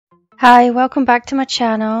Hi, welcome back to my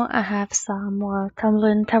channel. I have some more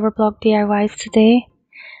tumbling tower block DIYs today.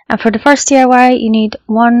 And for the first DIY, you need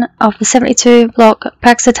one of the 72 block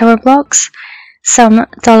packs of tower blocks, some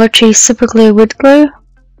Dollar Tree super glue wood glue.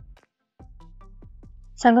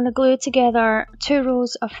 So I'm going to glue together 2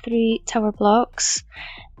 rows of 3 tower blocks,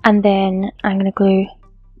 and then I'm going to glue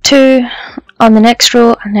 2 on the next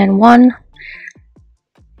row and then 1.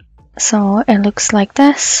 So it looks like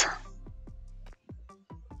this.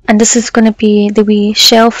 And this is going to be the wee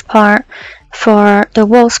shelf part for the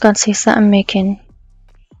wall sconces that I'm making.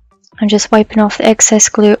 I'm just wiping off the excess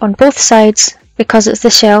glue on both sides. Because it's the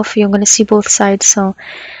shelf, you're going to see both sides, so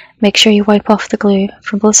make sure you wipe off the glue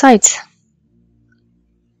from both sides.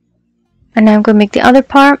 And now I'm going to make the other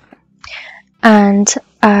part, and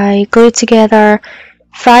I glue together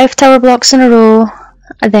 5 tower blocks in a row,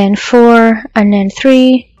 and then 4, and then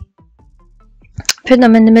 3. Put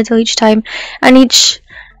them in the middle each time, and each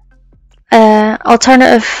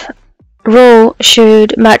alternative row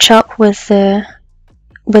should match up with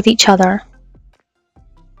each other,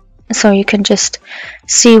 so you can just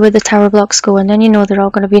see where the tower blocks go, and then you know they're all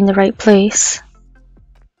going to be in the right place.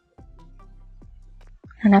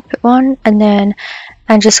 And I put 1, and then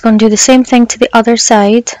I'm just going to do the same thing to the other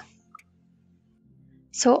side.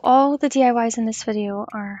 So all the DIYs in this video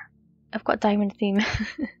I've got diamond theme.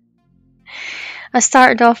 I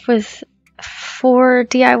started off with 4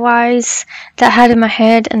 DIYs that I had in my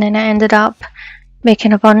head, and then I ended up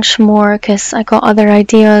making a bunch more because I got other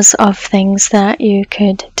ideas of things that you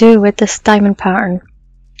could do with this diamond pattern.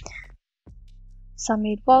 So I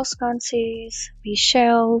made wall sconces, wee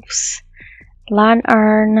shelves,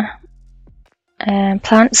 lantern, and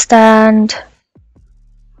plant stand.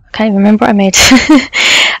 I can't even remember what I made.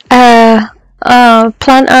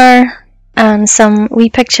 Planter and some wee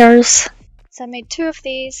pictures. So I made 2 of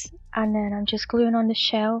these, and then I'm just gluing on the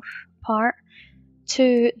shelf part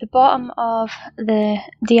to the bottom of the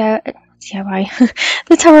DIY,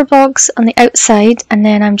 the tower blocks on the outside, and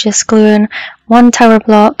then I'm just gluing 1 tower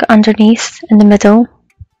block underneath in the middle,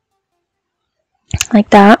 like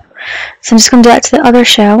that. So I'm just going to do that to the other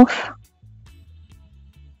shelf.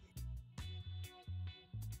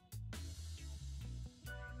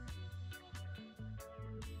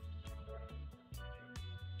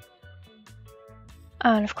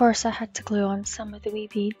 And of course I had to glue on some of the wee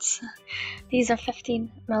beads. These are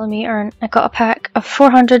 15mm, and I got a pack of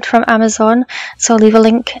 400 from Amazon, so I'll leave a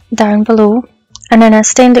link down below. And then I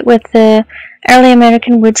stained it with the Early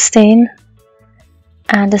American wood stain,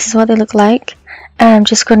 and this is what they look like. And I'm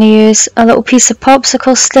just going to use a little piece of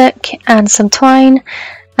popsicle stick and some twine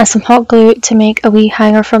and some hot glue to make a wee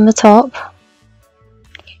hanger from the top.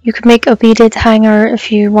 You could make a beaded hanger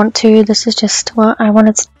if you want to. This is just what I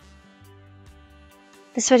wanted to.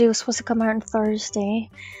 This video was supposed to come out on Thursday,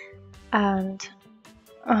 and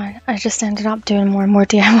I just ended up doing more and more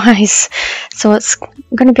DIYs, so it's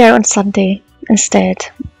going to be out on Sunday instead.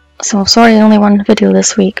 So sorry, only one video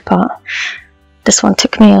this week, but this one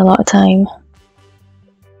took me a lot of time.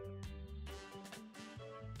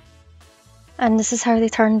 And this is how they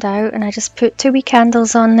turned out, and I just put 2 wee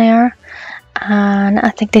candles on there, and I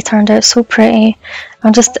think they turned out so pretty.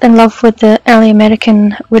 I'm just in love with the Early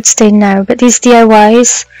American wood stain now, but these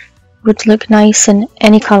DIYs would look nice in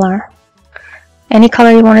any colour. Any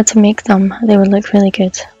colour you wanted to make them, they would look really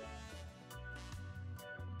good.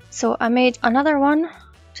 So I made another one,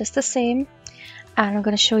 just the same, and I'm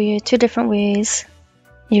going to show you 2 different ways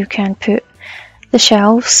you can put the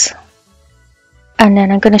shelves, and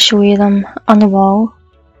then I'm going to show you them on the wall.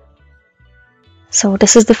 So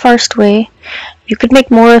this is the first way. You could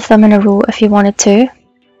make more of them in a row if you wanted to.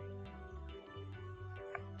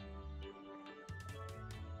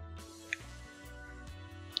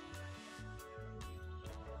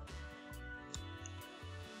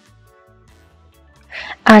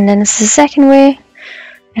 And then this is the second way,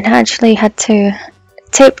 and I actually had to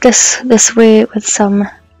tape this way with some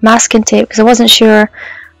masking tape because I wasn't sure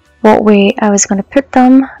what way I was going to put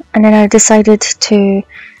them, and then I decided to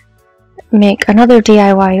make another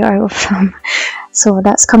DIY out of them, so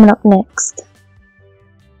that's coming up next.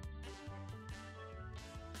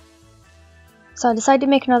 So I decided to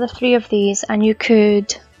make another 3 of these, and you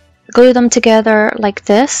could glue them together like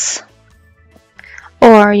this,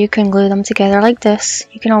 or you can glue them together like this.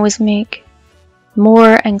 You can always make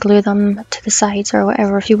more and glue them to the sides or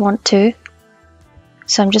whatever if you want to.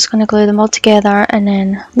 So I'm just going to glue them all together and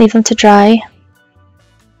then leave them to dry.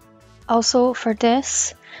 Also for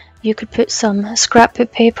this, you could put some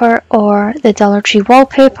scrapbook paper or the Dollar Tree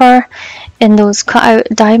wallpaper in those cut out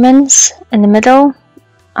diamonds in the middle.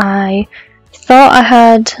 I thought I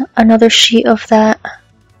had another sheet of that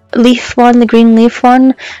leaf one, the green leaf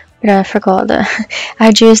one, but I forgot that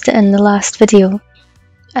I'd used it in the last video.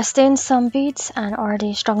 I stained some beads and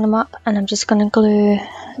already strung them up, and I'm just going to glue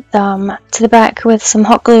them to the back with some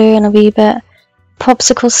hot glue and a wee bit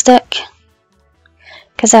popsicle stick,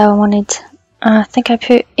 because I wanted, I think I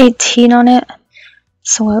put 18 on it,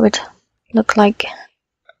 so it would look like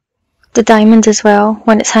the diamond as well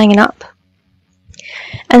when it's hanging up.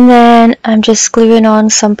 And then I'm just gluing on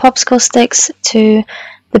some popsicle sticks to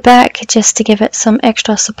the back just to give it some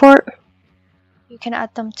extra support. You can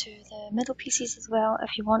add them to the middle pieces as well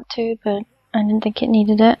if you want to, but I didn't think it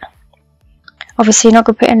needed it. Obviously you're not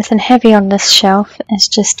going to put anything heavy on this shelf, it's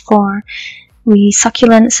just for wee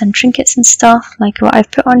succulents and trinkets and stuff like what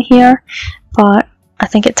I've put on here, but I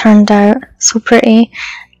think it turned out so pretty,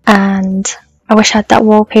 and I wish I had that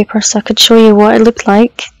wallpaper so I could show you what it looked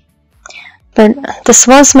like. But this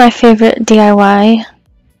was my favourite DIY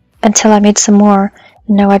until I made some more,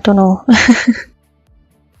 and now I don't know.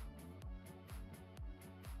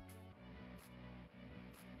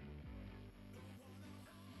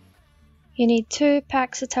 You need 2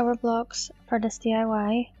 packs of tower blocks for this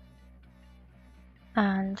DIY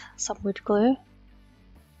and some wood glue.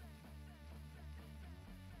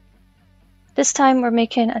 This time we're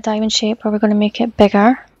making a diamond shape where we're going to make it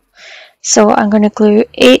bigger. So I'm going to glue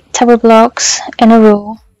 8 tower blocks in a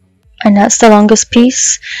row, and that's the longest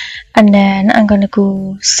piece. And then I'm going to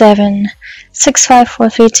go 7, 6, 5, 4,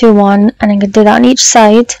 3, 2, 1, and I'm going to do that on each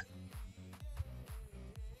side.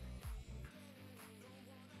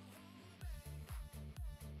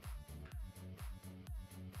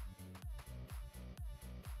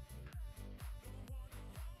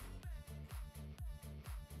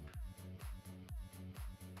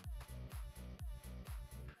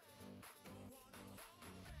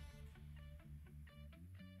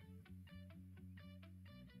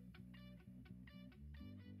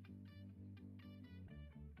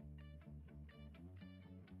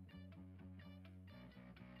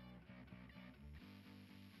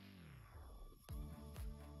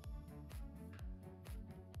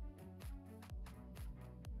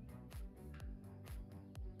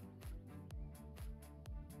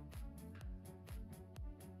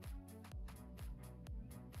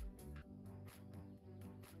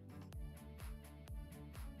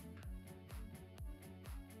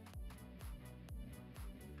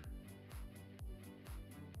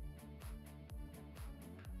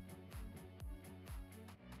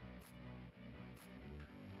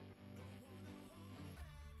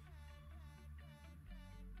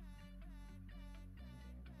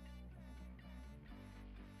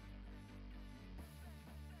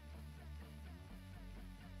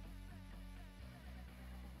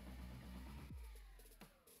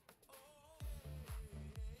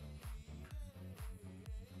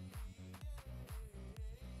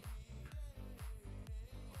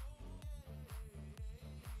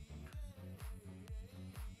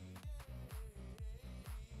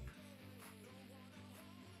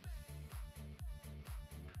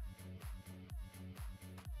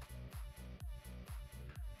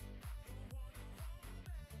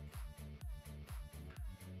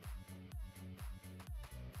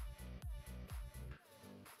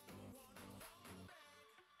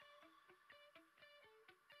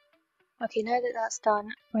 Okay, now that that's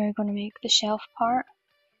done, we're going to make the shelf part,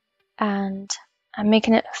 and I'm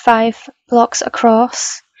making it 5 blocks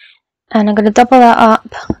across, and I'm going to double that up,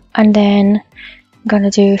 and then I'm going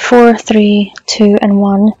to do 4, 3, 2 and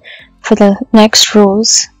 1 for the next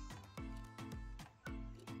rows.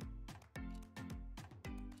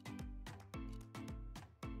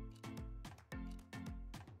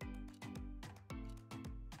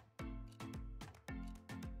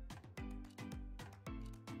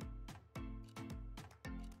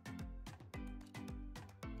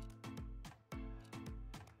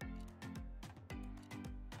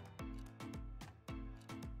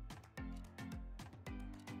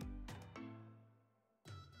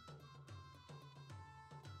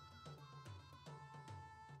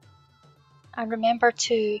 And remember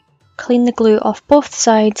to clean the glue off both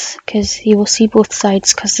sides, because you will see both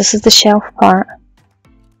sides, because this is the shelf part.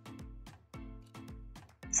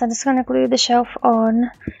 So I'm just going to glue the shelf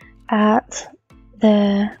on at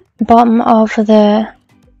the bottom of the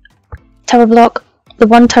tower block, the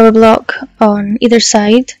one tower block on either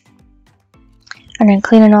side, and then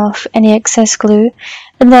cleaning off any excess glue.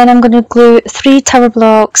 And then I'm going to glue 3 tower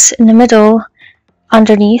blocks in the middle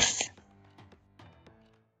underneath.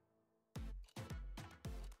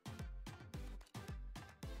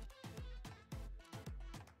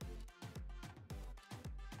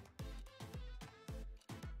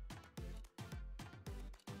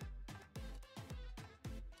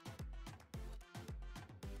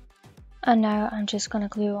 And now I'm just going to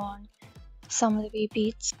glue on some of the wee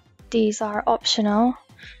beads. These are optional.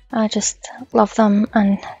 I just love them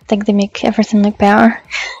and think they make everything look better.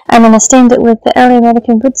 And then I stained it with the early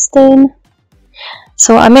American wood stain.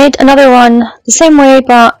 So I made another one the same way,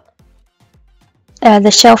 but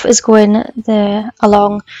the shelf is going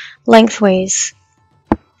along lengthways.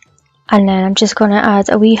 And then I'm just going to add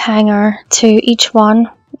a wee hanger to each one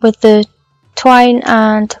with the twine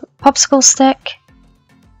and popsicle stick.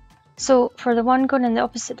 So for the one going in the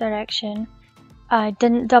opposite direction, I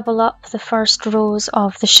didn't double up the first rows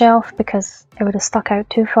of the shelf because it would have stuck out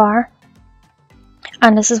too far.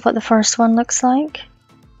 And this is what the first one looks like.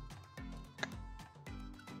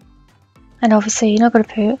 And obviously you're not going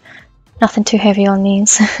to put nothing too heavy on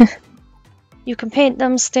these. You can paint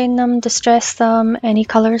them, stain them, distress them, any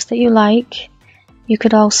colours that you like. You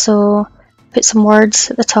could also put some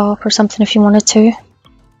words at the top or something if you wanted to.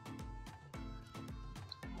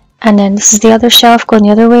 And then this is the other shelf going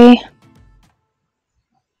the other way.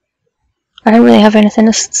 I don't really have anything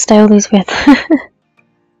to style these with.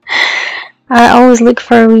 I always look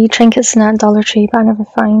for wee trinkets in that Dollar Tree, but I never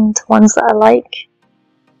find ones that I like.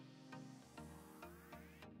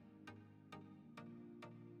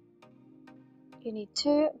 You need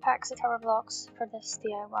 2 packs of tower blocks for this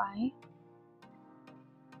DIY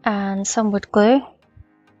and some wood glue.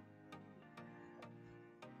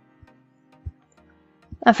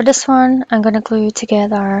 And for this one, I'm going to glue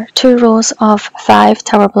together 2 rows of 5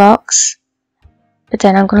 tower blocks, but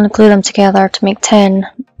then I'm going to glue them together to make 10,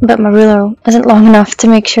 but my ruler isn't long enough to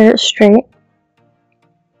make sure it's straight.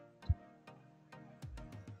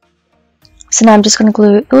 So now I'm just going to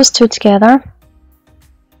glue those 2 together.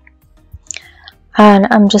 And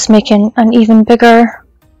I'm just making an even bigger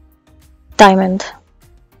diamond.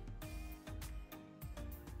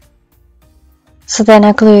 So then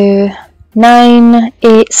I glue 9,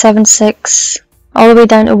 8, 7, 6 all the way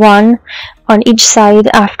down to 1 on each side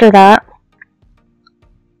after that.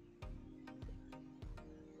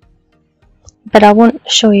 But I won't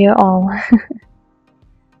show you all.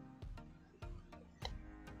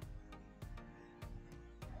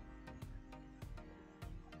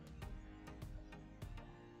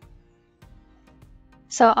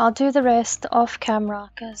 So I'll do the rest off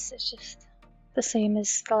camera because it's just the same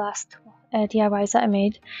as the last DIYs that I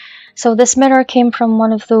made. So this mirror came from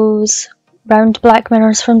one of those round black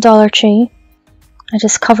mirrors from Dollar Tree. I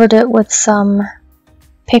just covered it with some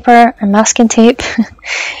paper and masking tape.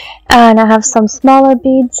 And I have some smaller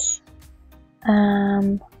beads.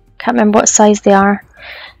 Can't remember what size they are,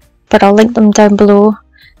 but I'll link them down below.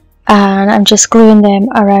 And I'm just gluing them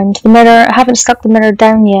around the mirror. I haven't stuck the mirror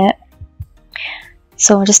down yet.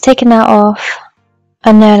 So I'm just taking that off,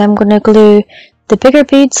 and then I'm going to glue the bigger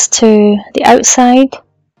beads to the outside.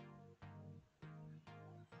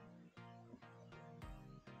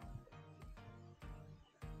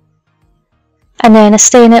 And then I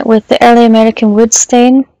stain it with the early American wood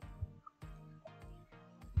stain.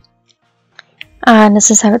 And this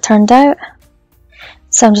is how it turned out.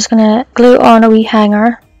 So I'm just going to glue on a wee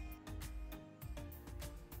hanger.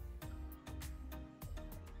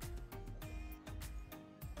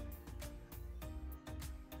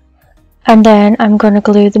 And then I'm going to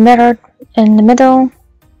glue the mirror in the middle,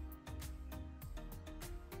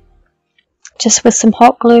 just with some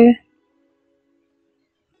hot glue,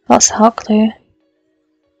 lots of hot glue,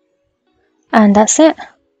 and that's it.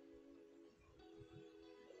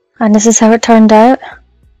 And this is how it turned out,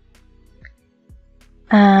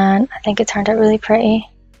 and I think it turned out really pretty.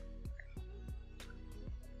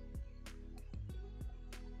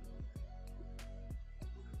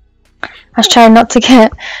 I was trying not to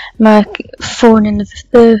get my phone in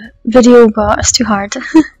the video, but it's too hard.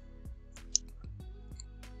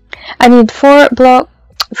 I need 4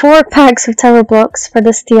 packs of tower blocks for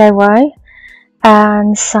this DIY,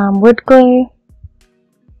 and some wood glue.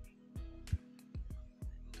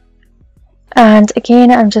 And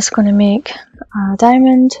again, I'm just going to make a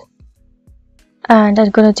diamond, and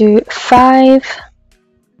I'm going to do 5.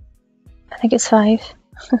 I think it's 5.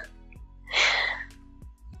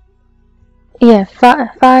 Yeah,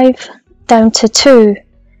 5 down to 2,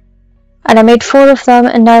 and I made 4 of them,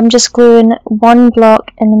 and now I'm just gluing 1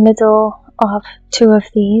 block in the middle of 2 of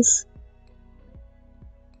these,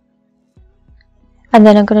 and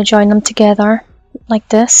then I'm going to join them together like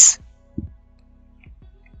this.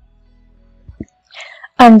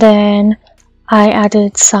 And then I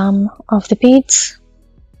added some of the beads.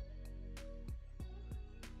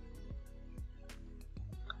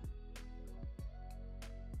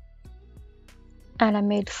 And I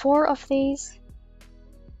made 4 of these.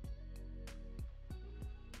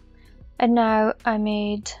 And now I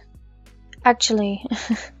made Actually,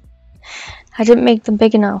 I didn't make them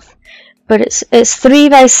big enough. But it's 3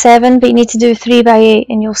 by 7, but you need to do 3 by 8,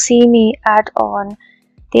 and you'll see me add on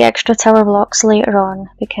the extra tower blocks later on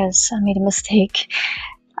because I made a mistake.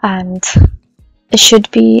 And it should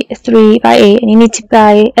be 3 by 8, and you need to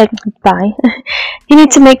you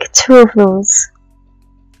need to make 2 of those.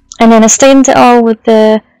 And then I stained it all with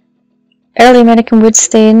the early American wood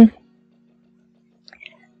stain.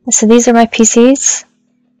 So these are my pieces,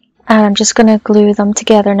 and I'm just going to glue them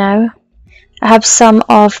together now. I have some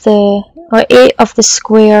of the, or 8 of the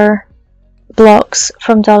square blocks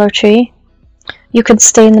from Dollar Tree. You could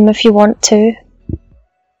stain them if you want to.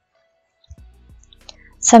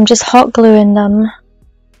 So I'm just hot gluing them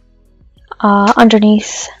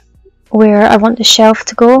underneath where I want the shelf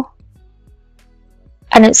to go.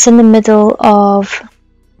 And it's in the middle of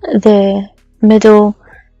the middle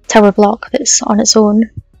tower block that's on its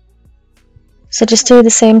own. So just do the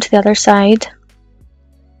same to the other side.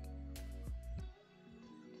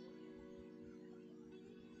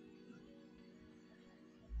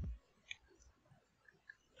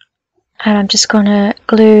 And I'm just going to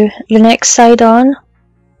glue the next side on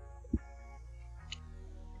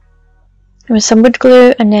with some wood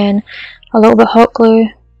glue and then a little bit hot glue.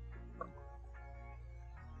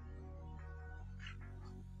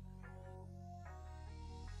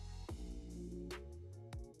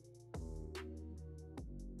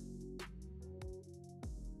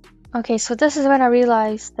 Okay, so this is when I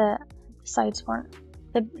realised that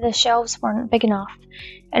the shelves weren't big enough,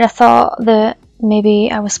 and I thought that maybe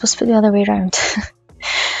I was supposed to put the other way around.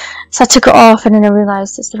 So I took it off and then I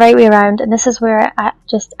realised it's the right way around, and this is where I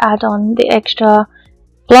just add on the extra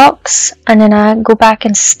blocks and then I go back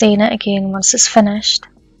and stain it again once it's finished.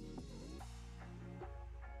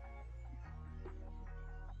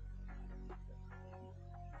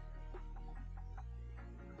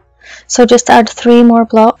 So just add 3 more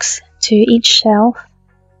blocks to each shelf.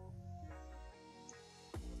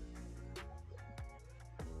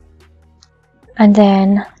 And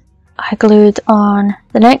then I glued on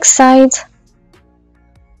the next side.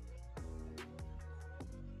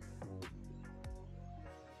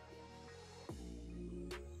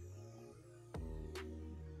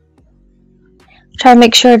 Try and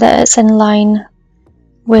make sure that it's in line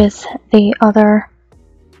with the other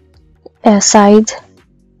side.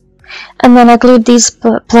 And then I glued these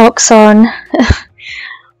blocks on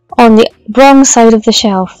on the wrong side of the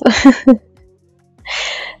shelf.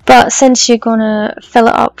 But since you're gonna fill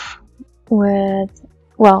it up with,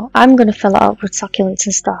 well, I'm gonna fill it up with succulents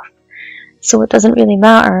and stuff, so it doesn't really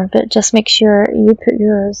matter, but just make sure you put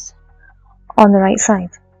yours on the right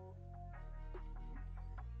side.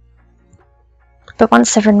 But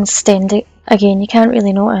once everyone's stained it again, you can't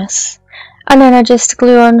really notice. And then I just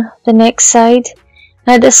glue on the next side.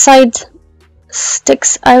 Now this side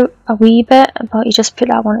sticks out a wee bit, but you just put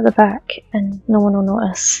that one at the back and no one will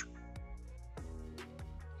notice.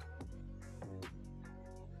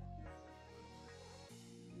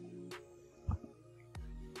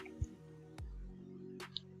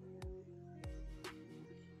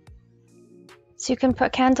 So you can put a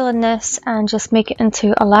candle in this and just make it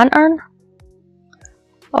into a lantern,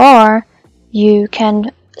 or you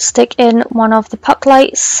can stick in one of the puck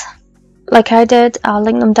lights like I did. I'll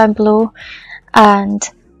link them down below, and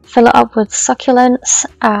fill it up with succulents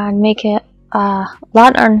and make it a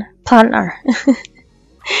lantern planter.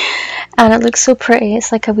 And it looks so pretty,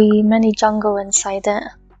 it's like a wee mini jungle inside it.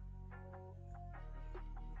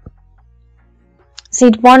 So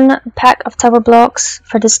you need 1 pack of tower blocks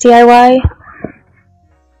for this DIY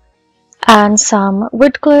and some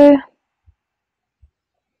wood glue,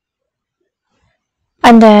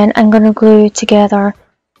 and then I'm going to glue together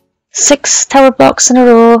 6 tower blocks in a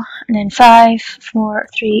row, and then 5, 4,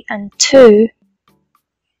 3 and 2.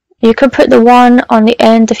 You could put the 1 on the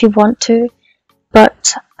end if you want to,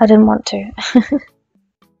 but I didn't want to.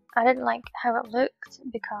 I didn't like how it looked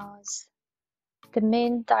because the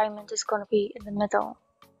main diamond is going to be in the middle.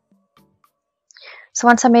 So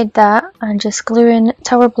once I made that, I'm just gluing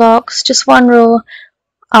tower blocks, just 1 row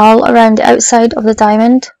all around the outside of the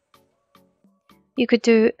diamond. You could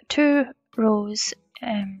do 2 rows,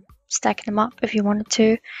 stacking them up if you wanted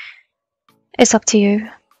to. It's up to you.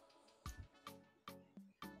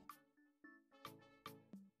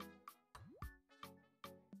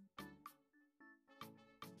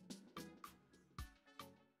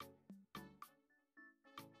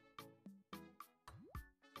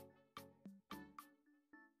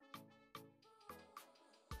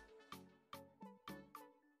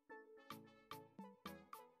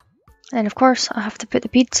 And of course I have to put the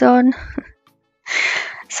beads on.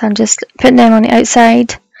 So I'm just putting them on the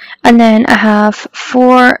outside. And then I have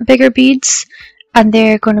 4 bigger beads, and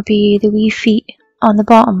they're going to be the wee feet on the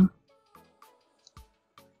bottom.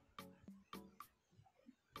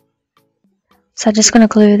 So I'm just going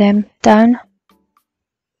to glue them down.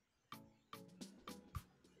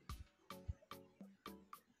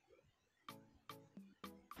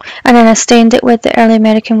 And then I stained it with the early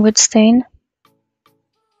American wood stain.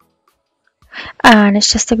 And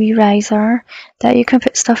it's just a wee riser that you can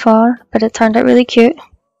put stuff on, but it turned out really cute.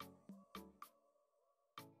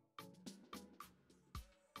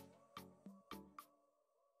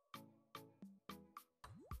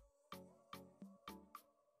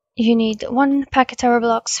 You need 1 pack of tower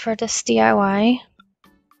blocks for this DIY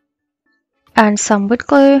and some wood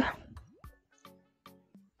glue.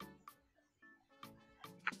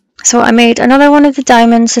 So I made another one of the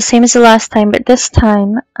diamonds, the same as the last time, but this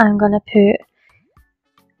time I'm going to put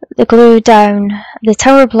the glue down the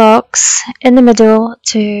tower blocks in the middle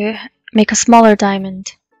to make a smaller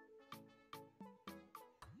diamond.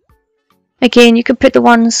 Again, you could put the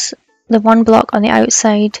one block on the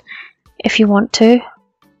outside if you want to.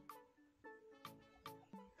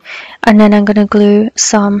 And then I'm going to glue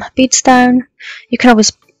some beads down. You can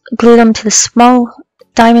always glue them to the small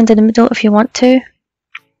diamond in the middle if you want to.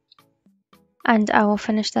 And I will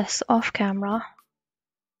finish this off camera.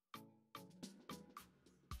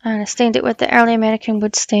 And I stained it with the early American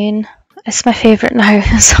wood stain. It's my favourite now,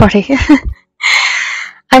 sorry.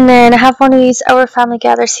 And then I have one of these Our Family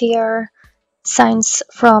Gathers Here signs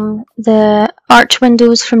from the arch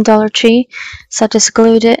windows from Dollar Tree. So I just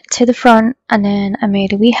glued it to the front, and then I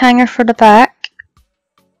made a wee hanger for the back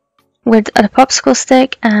with a popsicle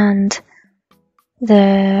stick and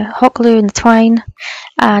the hot glue and the twine.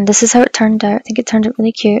 And this is how it turned out. I think it turned out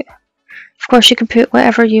really cute. Of course, you can put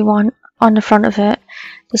whatever you want on the front of it.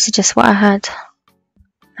 This is just what I had.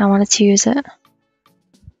 I wanted to use it.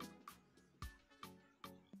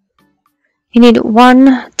 You need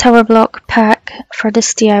 1 tower block pack for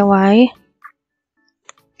this DIY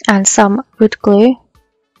and some wood glue.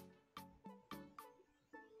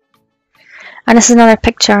 And this is another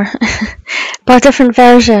picture, but a different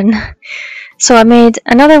version. So I made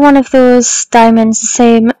another one of those diamonds, the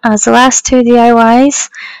same as the last 2 DIYs,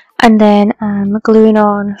 and then I'm gluing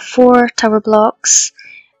on 4 tower blocks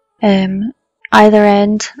either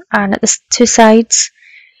end and at the 2 sides.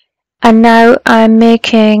 And now I'm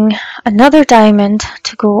making another diamond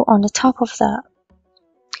to go on the top of that.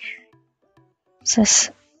 So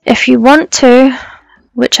if you want to,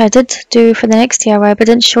 which I did do for the next DIY but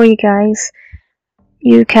didn't show you guys,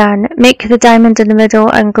 you can make the diamond in the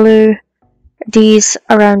middle and glue these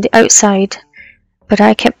around the outside. But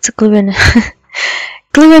I kept gluing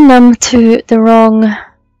gluing them to the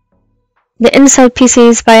inside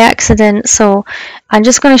pieces by accident, so I'm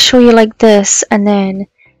just going to show you like this, and then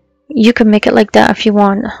you can make it like that if you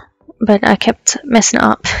want, but I kept messing it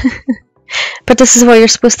up. But this is what you're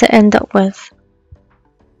supposed to end up with.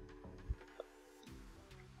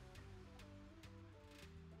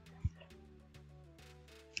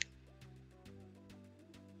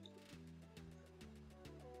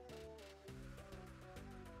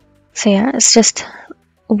 So yeah, it's just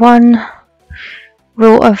 1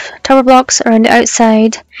 row of tower blocks around the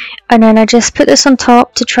outside, and then I just put this on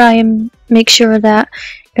top to try and make sure that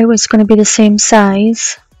it was going to be the same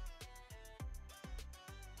size.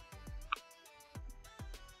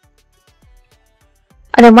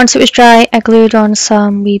 And then once it was dry, I glued on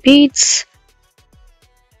some wee beads.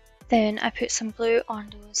 Then I put some glue on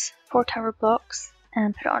those 4 tower blocks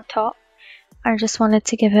and put it on top. I just wanted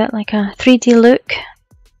to give it like a 3D look.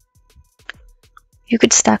 You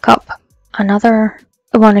could stack up another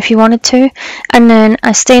one if you wanted to. And then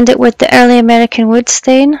I stained it with the early American wood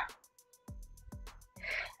stain.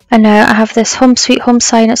 And now I have this Home Sweet Home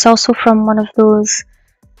sign. It's also from one of those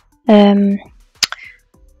what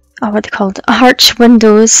are they called? Arch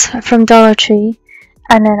windows from Dollar Tree.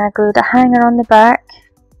 And then I glued a hanger on the back.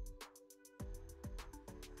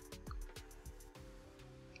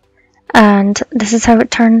 And this is how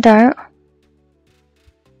it turned out.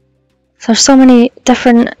 So there's so many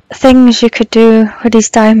different things you could do with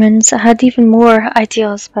these diamonds. I had even more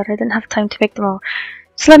ideas, but I didn't have time to make them all.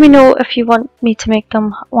 So let me know if you want me to make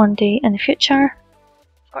them one day in the future.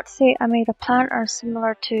 I forgot to say I made a planter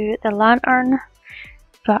similar to the lantern,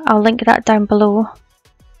 but I'll link that down below,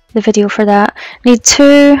 the video for that. Need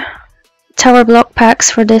 2 tower block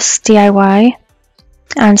packs for this DIY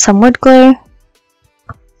and some wood glue.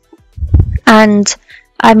 And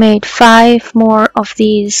I made 5 more of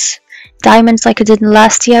these diamonds like I did in the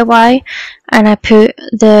last DIY, and I put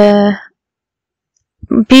the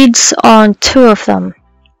beads on 2 of them.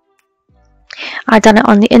 I've done it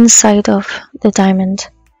on the inside of the diamond.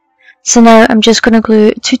 So now I'm just going to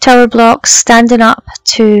glue 2 tower blocks standing up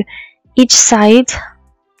to each side,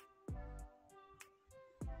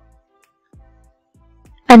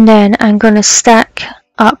 and then I'm going to stack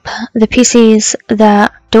up the pieces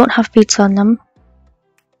that don't have beads on them.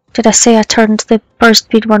 Did I say I turned the first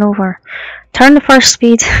bead one over? Turn the first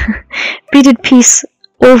beaded piece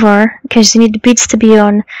over, because you need the beads to be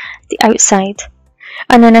on the outside.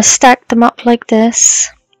 And then I stacked them up like this.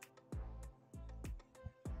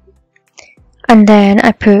 And then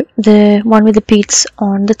I put the one with the beads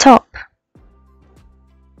on the top.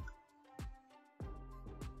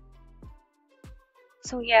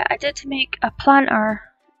 So yeah, I did make a planter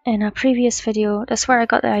in a previous video. That's where I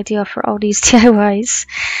got the idea for all these DIYs.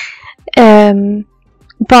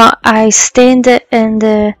 But I stained it in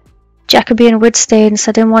the Jacobean wood stain,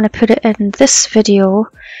 so I didn't want to put it in this video.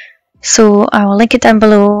 So I will link it down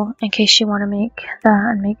below in case you want to make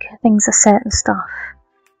that and make things a set and stuff.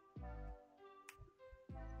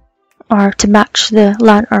 Or to match the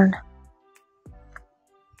lantern.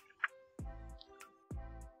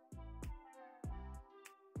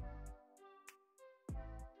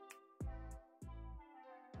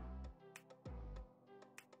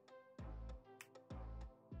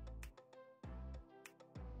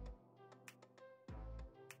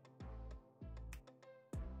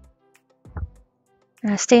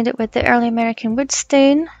 And I stained it with the early American wood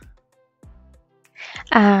stain.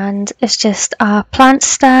 And it's just a plant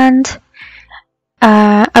stand.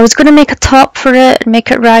 I was going to make a top for it and make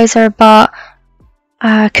it riser, but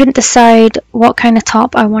I couldn't decide what kind of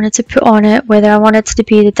top I wanted to put on it, whether I wanted it to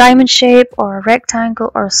be the diamond shape or a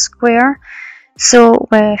rectangle or a square. So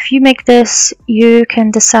if you make this, you can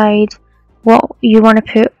decide what you want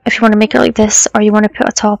to put, if you want to make it like this or you want to put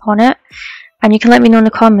a top on it, and you can let me know in the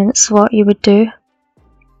comments what you would do.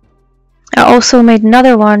 I also made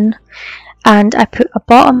another one and I put a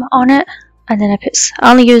bottom on it, and then I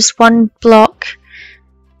only used 1 block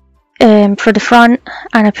for the front,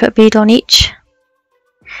 and I put a bead on each.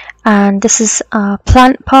 And this is a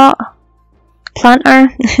planter.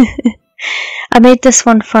 I made this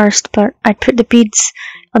one first, but I put the beads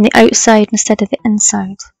on the outside instead of the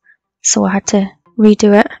inside, so I had to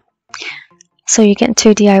redo it. So you're getting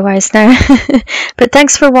 2 DIYs now. But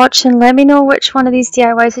thanks for watching. Let me know which one of these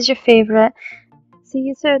DIYs is your favourite. See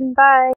you soon. Bye.